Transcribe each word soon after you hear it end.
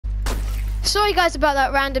sorry guys about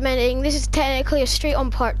that random ending. This is technically a straight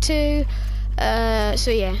on part 2.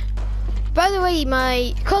 So yeah. By the way,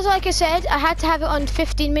 cause like I said, I had to have it on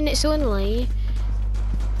 15 minutes only.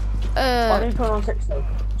 Why don't you put it on 60?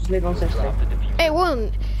 Just leave it on 60. It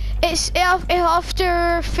won't. It's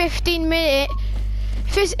after 15 minutes.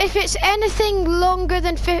 If it's anything longer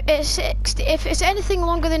than if it's anything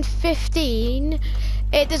longer than 15,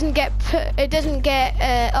 it doesn't get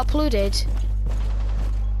uploaded.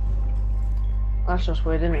 That's just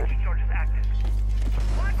weird, isn't it? The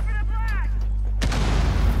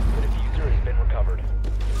diffuser has been recovered.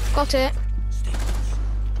 Got it.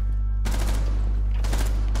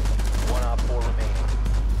 One Op 4 remaining.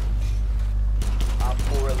 Op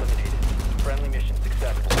 4 eliminated. Friendly mission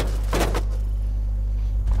successful.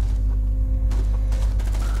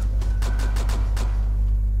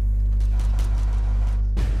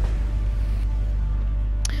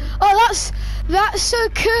 Oh, that's so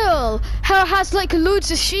cool. How it has like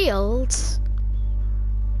loads of shields.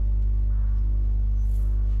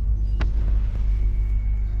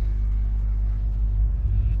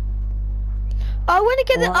 I want to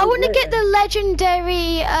get the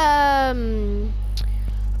legendary.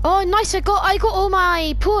 Oh, nice! I got all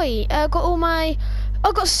my point. I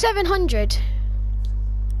got 700.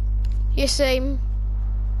 You same.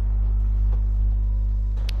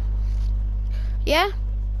 Yeah.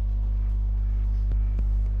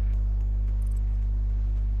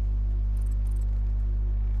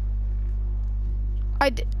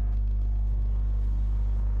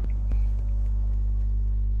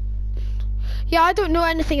 Yeah, I don't know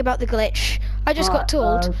anything about the glitch. I just got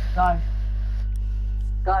told.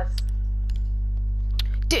 Guys.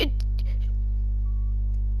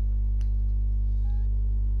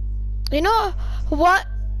 You know what?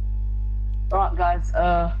 Alright guys,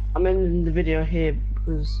 I'm ending the video here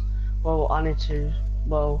because, well, I need to,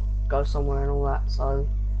 well, go somewhere and all that, so.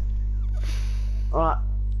 Alright.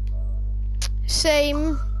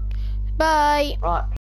 Same. Bye. Right.